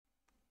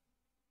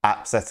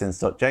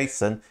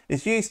Appsettings.json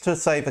is used to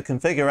save a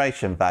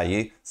configuration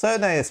value so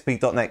an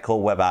ASP.NET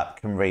Core web app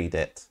can read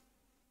it.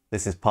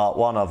 This is part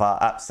 1 of our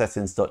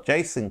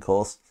Appsettings.json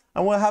course,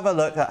 and we'll have a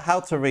look at how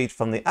to read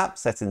from the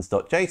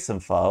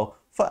Appsettings.json file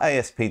for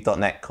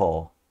ASP.NET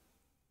Core.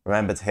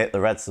 Remember to hit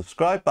the red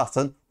subscribe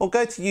button or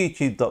go to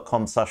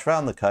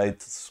youtube.com/roundthecode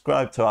to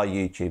subscribe to our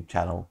YouTube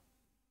channel.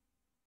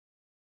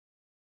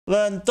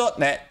 Learn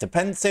 .NET,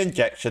 Dependency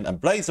Injection and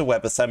Blazor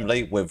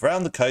WebAssembly with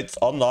Round the Code's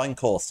online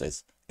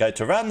courses. Go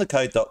to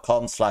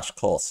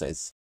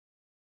roundthecode.com/courses.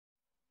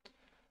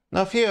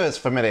 Now, viewers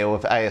familiar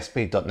with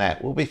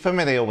ASP.NET will be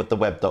familiar with the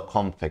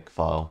web.config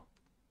file.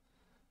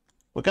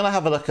 We're going to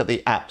have a look at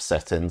the app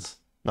settings.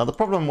 Now, the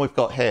problem we've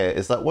got here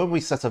is that when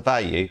we set a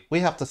value,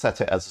 we have to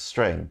set it as a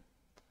string.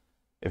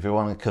 If we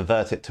want to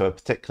convert it to a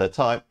particular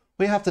type,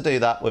 we have to do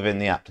that within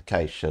the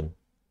application.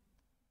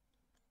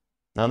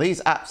 Now,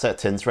 these app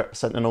settings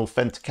represent an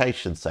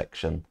authentication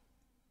section.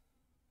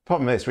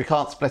 Problem is, we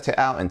can't split it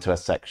out into a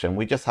section,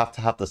 we just have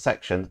to have the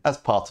section as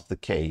part of the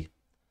key.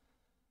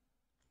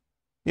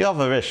 The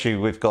other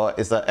issue we've got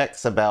is that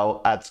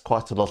XML adds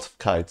quite a lot of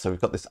code. So we've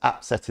got this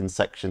app settings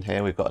section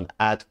here, we've got an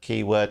add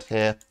keyword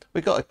here,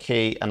 we've got a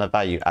key and a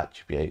value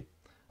attribute.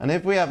 And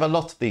if we have a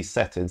lot of these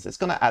settings, it's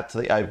going to add to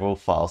the overall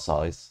file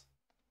size.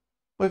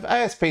 With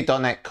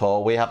ASP.NET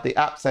Core, we have the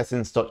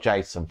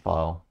Appsettings.json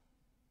file.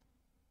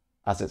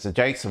 As it's a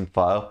JSON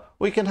file,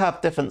 we can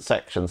have different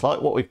sections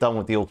like what we've done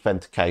with the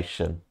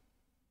authentication.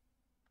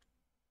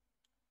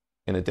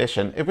 In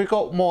addition, if we've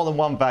got more than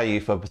one value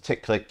for a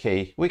particular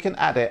key, we can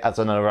add it as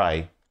an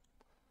array.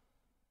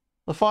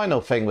 The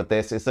final thing with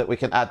this is that we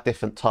can add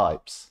different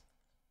types.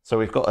 So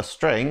we've got a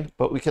string,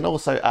 but we can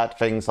also add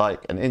things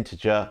like an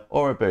integer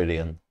or a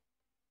boolean.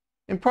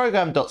 In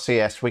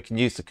Program.cs, we can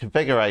use the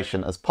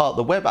configuration as part of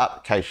the web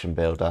application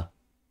builder.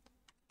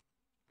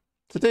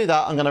 To do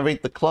that, I'm going to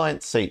read the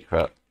client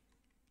secret.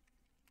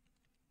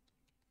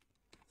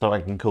 So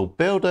I can call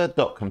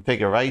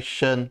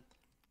builder.configuration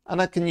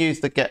and I can use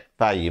the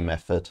getValue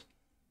method.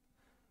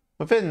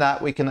 Within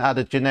that, we can add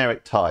a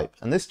generic type,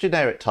 and this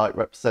generic type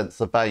represents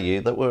the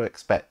value that we're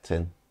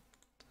expecting.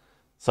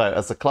 So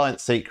as the client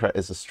secret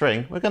is a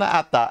string, we're going to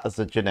add that as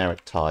a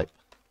generic type.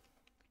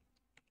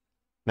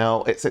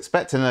 Now it's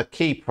expecting a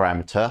key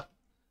parameter.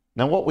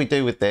 Now what we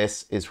do with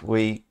this is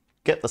we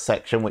get the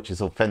section, which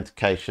is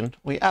authentication,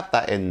 we add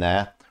that in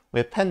there,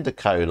 we append a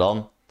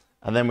colon,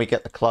 and then we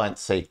get the client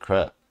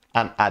secret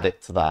and add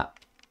it to that.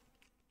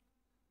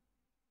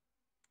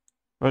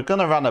 We're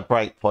going to run a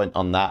breakpoint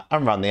on that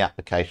and run the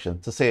application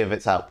to see if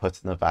it's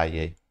outputting the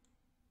value.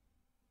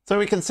 So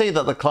we can see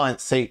that the client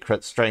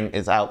secret string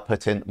is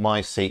outputting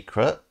my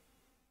secret.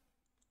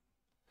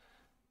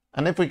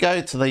 And if we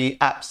go to the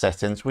app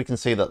settings, we can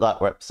see that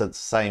that represents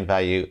the same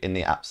value in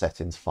the app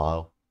settings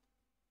file.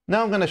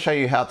 Now I'm going to show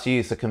you how to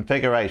use the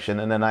configuration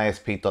in an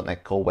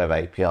ASP.NET Core Web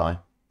API.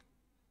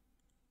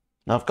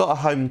 Now I've got a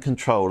home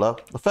controller.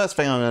 The first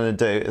thing I'm going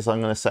to do is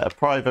I'm going to set a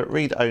private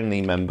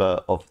read-only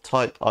member of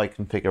type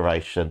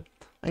IConfiguration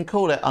and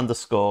call it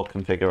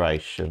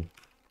 _configuration.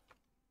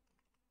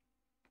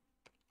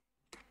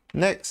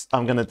 Next,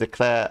 I'm going to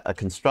declare a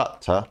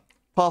constructor,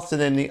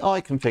 passing in the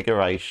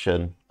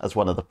IConfiguration as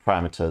one of the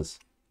parameters.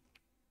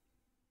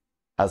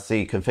 As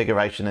the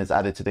configuration is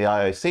added to the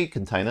IOC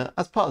container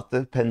as part of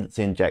the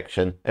dependency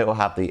injection, it will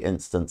have the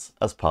instance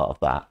as part of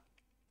that.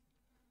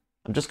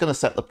 I'm just going to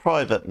set the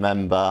private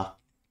member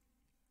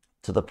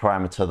to the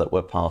parameter that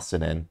we're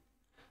passing in.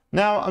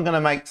 Now I'm going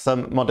to make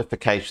some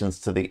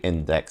modifications to the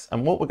index,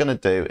 and what we're going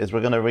to do is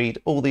we're going to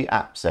read all the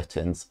app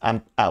settings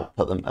and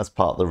output them as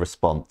part of the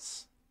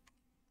response.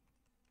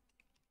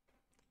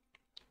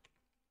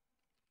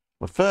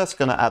 We're first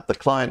going to add the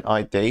client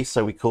ID,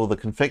 so we call the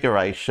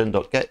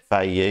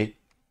configuration.getValue,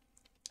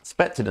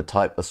 expecting a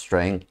type of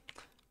string,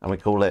 and we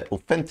call it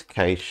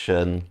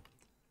authentication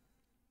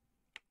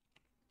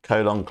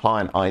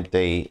 :client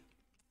ID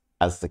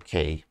as the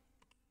key.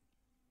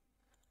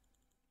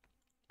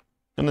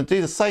 I'm going to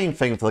do the same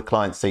thing for the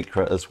client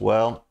secret as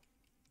well.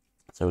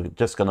 So we're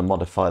just going to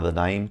modify the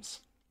names.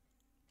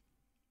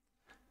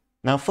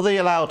 Now for the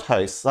allowed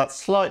hosts, that's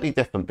slightly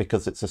different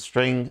because it's a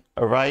string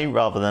array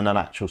rather than an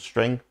actual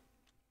string.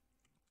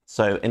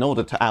 So in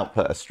order to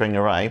output a string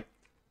array,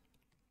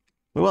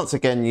 we once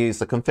again use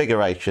the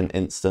configuration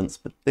instance,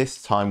 but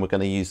this time we're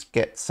going to use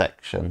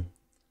getSection.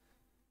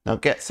 Now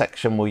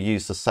getSection will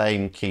use the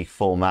same key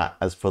format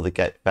as for the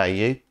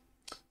getValue.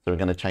 So we're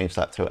going to change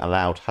that to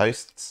allowed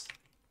hosts.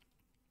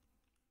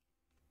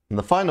 And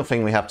the final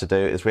thing we have to do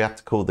is we have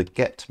to call the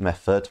get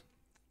method.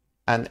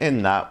 And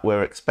in that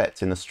we're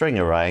expecting a string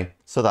array.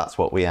 So that's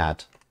what we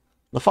add.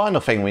 The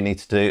final thing we need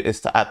to do is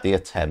to add the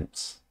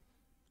attempts.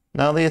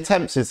 Now the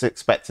attempts is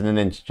expecting an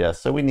integer,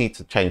 so we need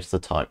to change the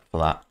type for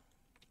that.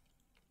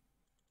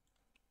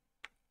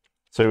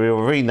 So we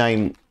will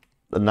rename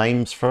the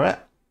names for it.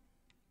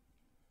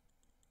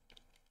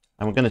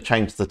 And we're going to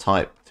change the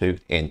type to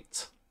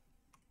int.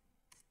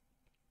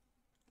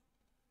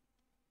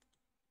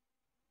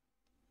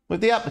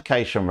 With the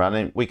application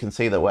running, we can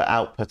see that we're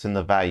outputting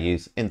the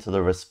values into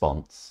the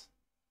response.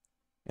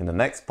 In the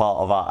next part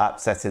of our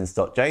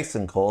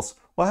Appsettings.json course,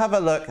 we'll have a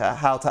look at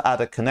how to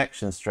add a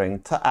connection string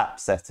to app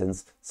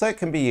settings so it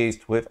can be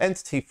used with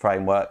Entity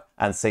Framework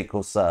and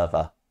SQL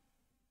Server.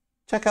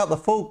 Check out the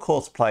full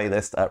course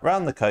playlist at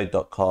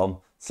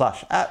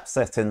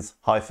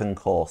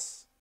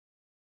roundthecode.com/appsettings-course.